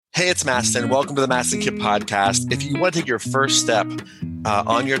Hey, it's Mastin. Welcome to the Mastin Kit podcast. If you want to take your first step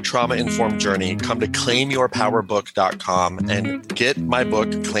on your trauma-informed journey, come to claimyourpowerbook.com and get my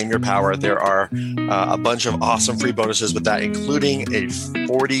book, Claim Your Power. There are a bunch of awesome free bonuses with that, including a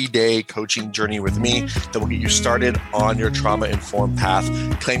 40-day coaching journey with me that will get you started on your trauma-informed path.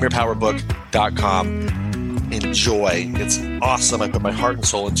 claimyourpowerbook.com. Enjoy. It's awesome. I put my heart and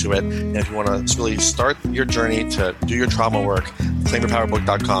soul into it. And if you want to really start your journey to do your trauma work,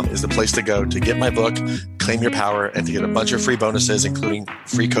 claimyourpowerbook.com is the place to go to get my book, Claim Your Power, and to get a bunch of free bonuses, including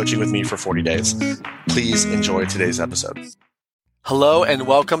free coaching with me for 40 days. Please enjoy today's episode. Hello and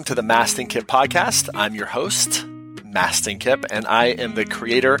welcome to the Mastin Kit podcast. I'm your host, Mastin Kip, and I am the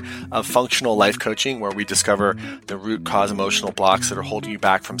creator of Functional Life Coaching, where we discover the root cause emotional blocks that are holding you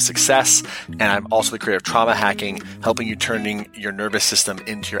back from success. And I'm also the creator of Trauma Hacking, helping you turning your nervous system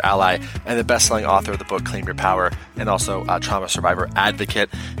into your ally, and the best-selling author of the book, Claim Your Power, and also a trauma survivor advocate.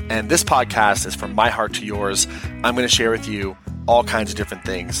 And this podcast is from my heart to yours. I'm going to share with you all kinds of different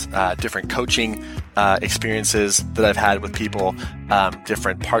things, different coaching experiences that I've had with people,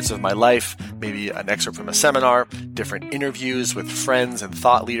 different parts of my life, maybe an excerpt from a seminar, different interviews with friends and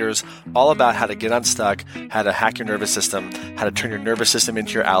thought leaders, all about how to get unstuck, how to hack your nervous system, how to turn your nervous system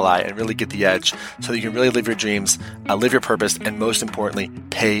into your ally and really get the edge so that you can really live your dreams, live your purpose, and most importantly,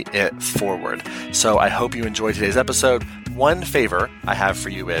 pay it forward. So I hope you enjoyed today's episode. One favor I have for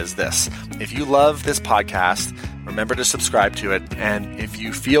you is this. If you love this podcast, remember to subscribe to it. And if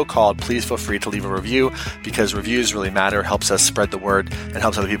you feel called, please feel free to leave a review, because reviews really matter, helps us spread the word, and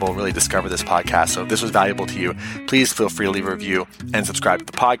helps other people really discover this podcast. So if this was valuable to you, please feel free to leave a review and subscribe to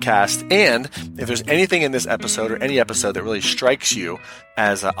the podcast. And if there's anything in this episode or any episode that really strikes you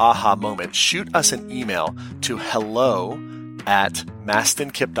as an aha moment, shoot us an email to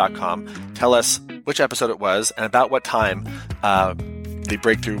hello@mastinkip.com. Tell us which episode it was and about what time the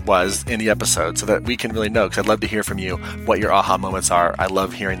breakthrough was in the episode, so that we can really know, because I'd love to hear from you what your aha moments are. I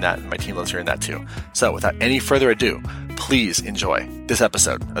love hearing that, and my team loves hearing that too. So without any further ado, please enjoy this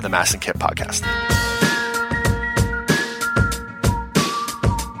episode of the Mastin Kit podcast.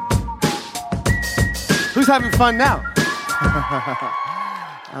 Who's having fun now?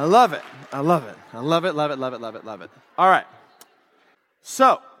 I love it. I love it. I love it, love it, love it, love it, love it. All right.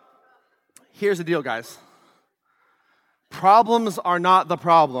 So, here's the deal, guys. Problems are not the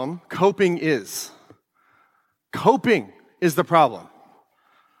problem. Coping is. Coping is the problem.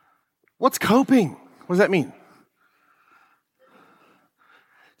 What's coping? What does that mean?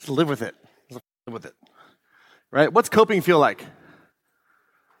 Just live with it. Just live with it. Right? What's coping feel like?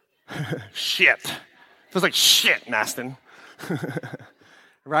 Shit. Feels like shit, Mastin.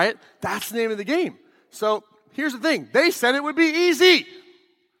 Right? That's the name of the game. So, here's the thing. They said it would be easy.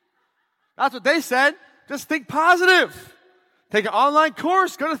 That's what they said. Just think positive. Take an online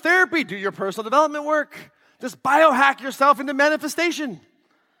course, go to therapy, do your personal development work. Just biohack yourself into manifestation.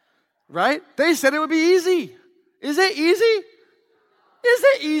 Right? They said it would be easy. Is it easy? Is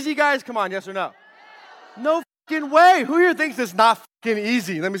it easy, guys? Come on, yes or no? No fucking way. Who here thinks it's not fucking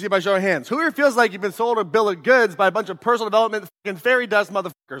easy? Let me see by show of hands. Who here feels like you've been sold a bill of goods by a bunch of personal development fucking fairy dust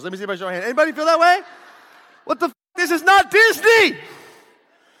motherfuckers? Let me see by show of hands. Anybody feel that way? What the This is not Disney!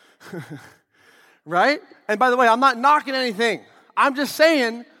 Right? And by the way, I'm not knocking anything. I'm just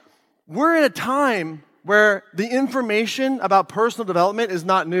saying we're in a time where the information about personal development is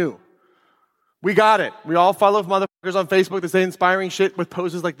not new. We got it. We all follow motherfuckers on Facebook that say inspiring shit with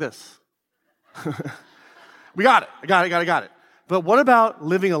poses like this. We got it. I got it. But what about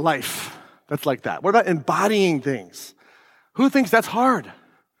living a life that's like that? What about embodying things? Who thinks that's hard?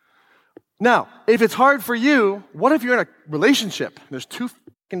 Now, if it's hard for you, what if you're in a relationship? There's two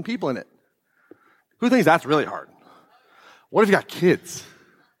fucking people in it. Who thinks that's really hard? What if you got kids?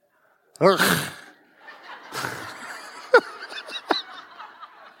 Ugh.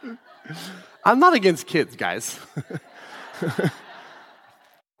 I'm not against kids, guys.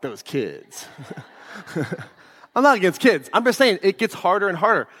 Those kids. I'm not against kids. I'm just saying it gets harder and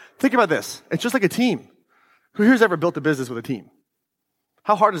harder. Think about this. It's just like a team. Who here's ever built a business with a team?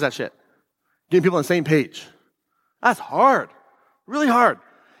 How hard is that shit? Getting people on the same page. That's hard. Really hard.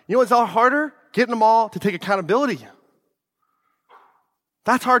 You know what's all harder? Getting them all to take accountability.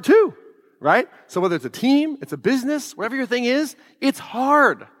 That's hard too, right? So whether it's a team, it's a business, whatever your thing is, it's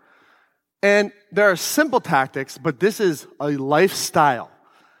hard. And there are simple tactics, but this is a lifestyle.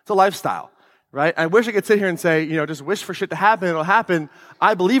 It's a lifestyle, right? I wish I could sit here and say, just wish for shit to happen, it'll happen.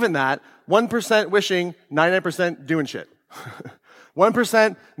 I believe in that. 1% wishing, 99% doing shit.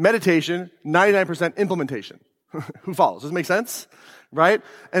 1% meditation, 99% implementation. Who follows? Does it make sense? Right?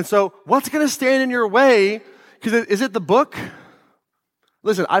 And so what's going to stand in your way? Because is it the book?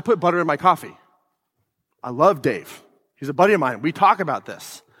 Listen, I put butter in my coffee. I love Dave. He's a buddy of mine. We talk about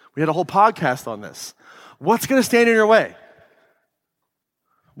this. We had a whole podcast on this. What's going to stand in your way?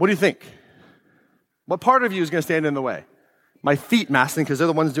 What do you think? What part of you is going to stand in the way? My feet, Mastin, because they're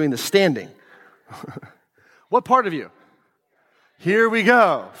the ones doing the standing. What part of you? Here we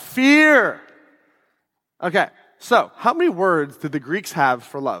go. Fear. Okay, so how many words did the Greeks have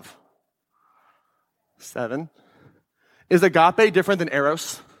for love? 7. Is agape different than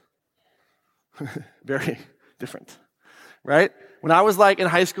eros? Very different, right? When I was like in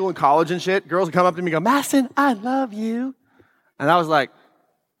high school and college and shit, girls would come up to me and go, Mastin, I love you. And I was like,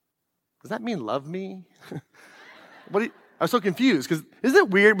 does that mean love me? I was so confused because isn't it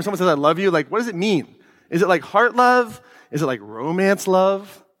weird when someone says I love you? Like, what does it mean? Is it like heart love? Is it like romance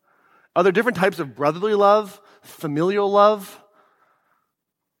love? Are there different types of brotherly love, familial love,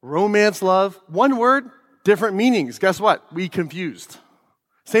 romance love? One word, different meanings. Guess what? We confused.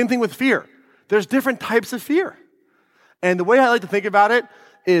 Same thing with fear. There's different types of fear. And the way I like to think about it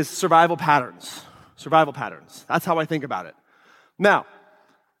is survival patterns. Survival patterns. That's how I think about it. Now,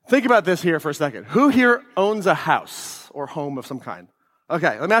 think about this here for a second. Who here owns a house or home of some kind?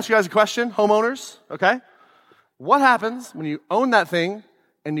 Okay, let me ask you guys a question. Homeowners, okay? What happens when you own that thing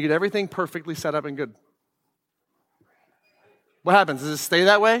and you get everything perfectly set up and good? What happens? Does it stay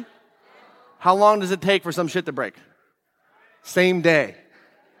that way? How long does it take for some shit to break? Same day.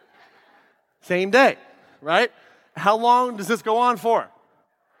 Same day, right? How long does this go on for?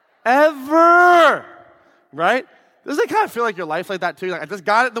 Ever, right? Doesn't it kind of feel like your life like that too? Like, I just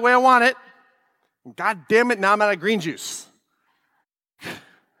got it the way I want it. God damn it, now I'm out of green juice.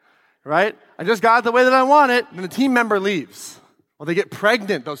 Right? I just got it the way that I want it, and the team member leaves. Well, they get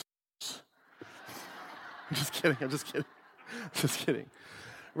pregnant, those I'm just kidding.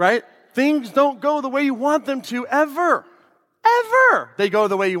 Right? Things don't go the way you want them to ever. Ever. They go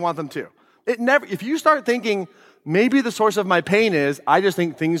the way you want them to. If you start thinking, maybe the source of my pain is, I just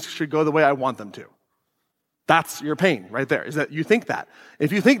think things should go the way I want them to. That's your pain right there, is that you think that.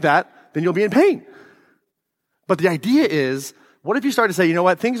 If you think that, then you'll be in pain. But the idea is, what if you start to say, you know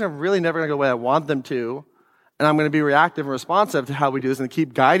what, things are really never going to go the way I want them to, and I'm going to be reactive and responsive to how we do this and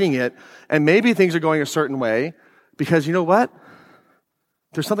keep guiding it, and maybe things are going a certain way, because you know what?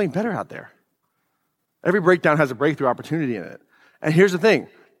 There's something better out there. Every breakdown has a breakthrough opportunity in it. And here's the thing.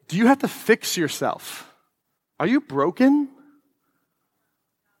 Do you have to fix yourself? Are you broken?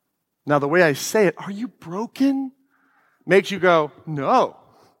 Now, the way I say it, are you broken? Makes you go, no.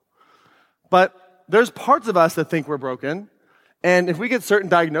 But there's parts of us that think we're broken. And if we get certain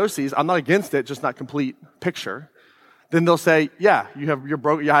diagnoses, I'm not against it, just not complete picture, then they'll say, yeah, you're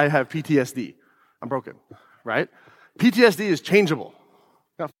broken. Yeah, I have PTSD. I'm broken, right? PTSD is changeable.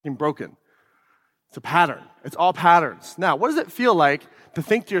 Not fucking broken. It's a pattern. It's all patterns. Now, what does it feel like to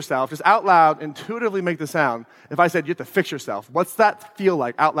think to yourself, just out loud, intuitively make the sound, if I said you have to fix yourself? What's that feel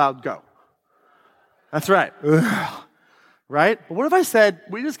like? Out loud, go. That's right. Ugh. Right? But what if I said,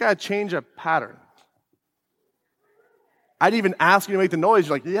 we just got to change a pattern? I'd even ask you to make the noise.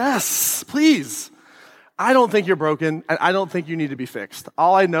 You're like, yes, please. I don't think you're broken, and I don't think you need to be fixed.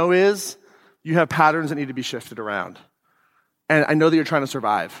 All I know is you have patterns that need to be shifted around. And I know that you're trying to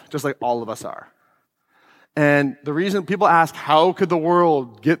survive, just like all of us are. And the reason people ask, how could the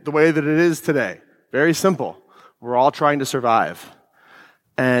world get the way that it is today? Very simple. We're all trying to survive.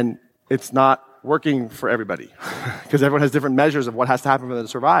 And it's not working for everybody because everyone has different measures of what has to happen for them to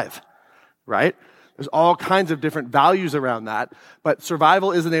survive, right? There's all kinds of different values around that, but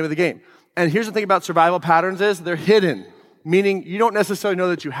survival is the name of the game. And here's the thing about survival patterns is they're hidden, meaning you don't necessarily know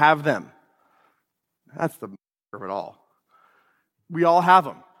that you have them. That's the of it all. We all have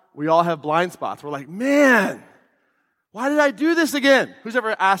them. We all have blind spots. We're like, man, why did I do this again? Who's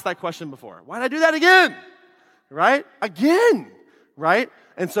ever asked that question before? Why did I do that again? Right? Again, right?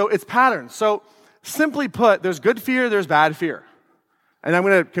 And so it's patterns. So simply put, there's good fear, there's bad fear. And I'm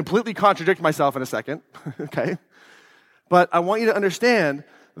going to completely contradict myself in a second, okay? But I want you to understand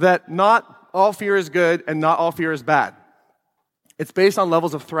that not all fear is good and not all fear is bad. It's based on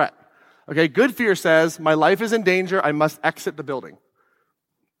levels of threat. Okay, good fear says, my life is in danger, I must exit the building.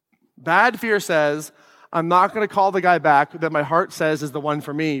 Bad fear says, I'm not going to call the guy back that my heart says is the one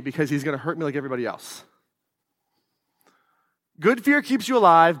for me because he's going to hurt me like everybody else. Good fear keeps you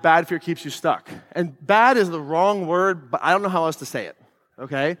alive, bad fear keeps you stuck. And bad is the wrong word, but I don't know how else to say it,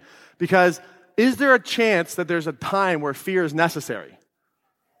 okay? Because is there a chance that there's a time where fear is necessary?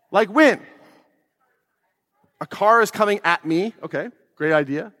 Like when? A car is coming at me, okay, great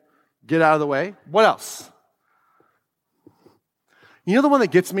idea. Get out of the way. What else? You know the one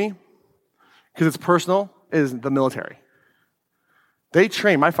that gets me, because it's personal, is the military. They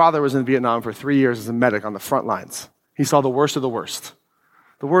trained. My father was in Vietnam for 3 years as a medic on the front lines. He saw the worst of the worst.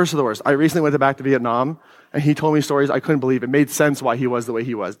 The worst of the worst. I recently went back to Vietnam, and he told me stories I couldn't believe. It made sense why he was the way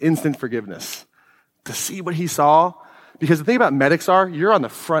he was. Instant forgiveness. To see what he saw. Because the thing about medics are, you're on the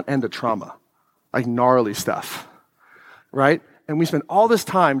front end of trauma. Like gnarly stuff. Right? And we spend all this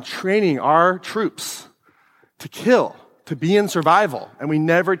time training our troops to kill, to be in survival, and we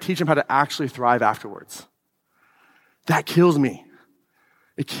never teach them how to actually thrive afterwards. That kills me.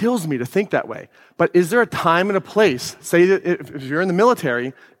 It kills me to think that way. But is there a time and a place, say that if you're in the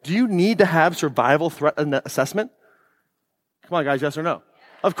military, do you need to have survival threat assessment? Come on, guys, yes or no?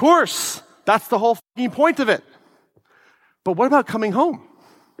 Of course. That's the whole fucking point of it. But what about coming home?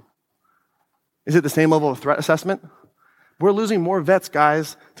 Is it the same level of threat assessment? We're losing more vets,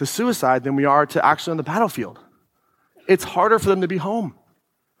 guys, to suicide than we are to actually on the battlefield. It's harder for them to be home.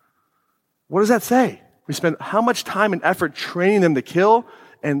 What does that say? We spend how much time and effort training them to kill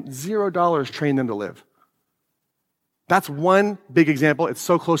and $0 training them to live. That's one big example. It's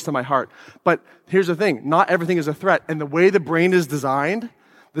so close to my heart. But here's the thing. Not everything is a threat. And the way the brain is designed,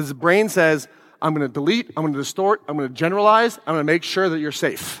 the brain says, I'm going to delete, I'm going to distort, I'm going to generalize, I'm going to make sure that you're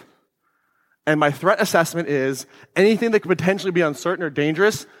safe. And my threat assessment is anything that could potentially be uncertain or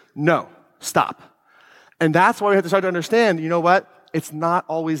dangerous, no, stop. And that's why we have to start to understand, you know what? It's not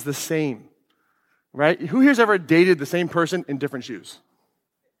always the same. Right? Who here's ever dated the same person in different shoes?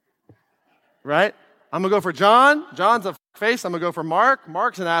 Right? I'm going to go for John. John's a face. I'm going to go for Mark.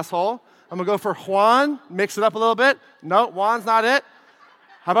 Mark's an asshole. I'm going to go for Juan. Mix it up a little bit. No, Juan's not it.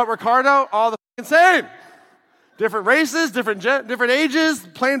 How about Ricardo? All the same. Different races, different ages,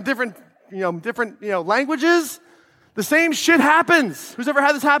 playing different languages. The same shit happens. Who's ever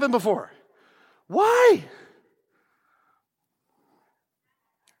had this happen before? Why?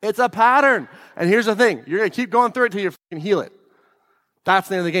 It's a pattern. And here's the thing. You're going to keep going through it until you fucking heal it. That's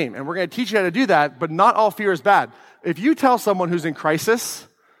the end of the game. And we're going to teach you how to do that, but not all fear is bad. If you tell someone who's in crisis,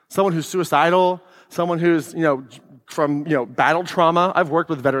 someone who's suicidal, someone who's, from battle trauma. I've worked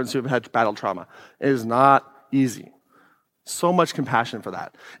with veterans who have had battle trauma. It is not easy. So much compassion for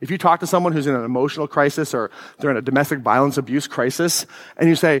that. If you talk to someone who's in an emotional crisis or they're in a domestic violence abuse crisis, and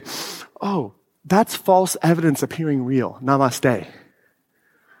you say, oh, that's false evidence appearing real. Namaste.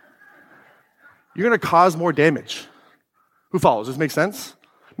 You're going to cause more damage. Who follows? Does this make sense?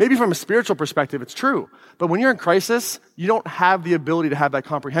 Maybe from a spiritual perspective, it's true. But when you're in crisis, you don't have the ability to have that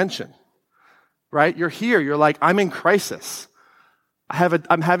comprehension. Right? You're here. You're like, I'm in crisis.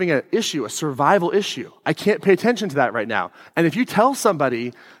 I'm having an issue, a survival issue. I can't pay attention to that right now. And if you tell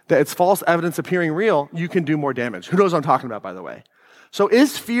somebody that it's false evidence appearing real, you can do more damage. Who knows what I'm talking about, by the way? So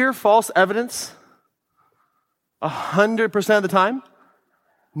is fear false evidence 100% of the time?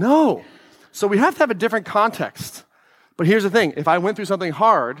 No. So we have to have a different context. But here's the thing. If I went through something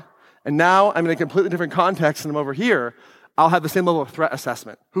hard, and now I'm in a completely different context and I'm over here, I'll have the same level of threat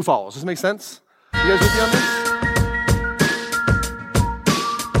assessment. Who follows? Does this make sense? You guys with me on this?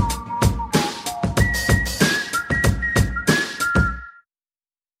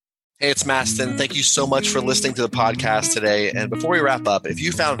 Hey, it's Mastin. Thank you so much for listening to the podcast today. And before we wrap up, if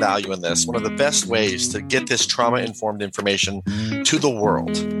you found value in this, one of the best ways to get this trauma-informed information to the world,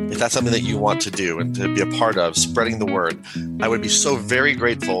 if that's something that you want to do and to be a part of, spreading the word, I would be so very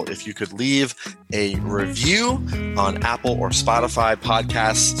grateful if you could leave a review on Apple or Spotify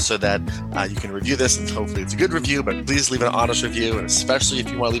podcasts so that you can review this, and hopefully it's a good review, but please leave an honest review. And especially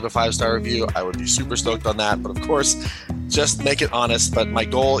if you want to leave a 5-star review, I would be super stoked on that. But of course, just make it honest. But my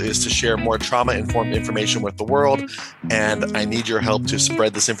goal is to share more trauma-informed information with the world, and I need your help to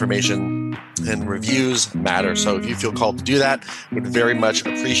spread this information, and reviews matter. So if you feel called to do that, would very much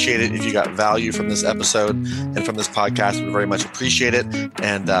appreciate it. If you got value from this episode and from this podcast, would very much appreciate it.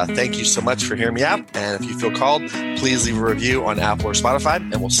 And thank you so much for hearing me out. And if you feel called, please leave a review on Apple or Spotify,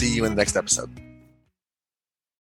 and we'll see you in the next episode.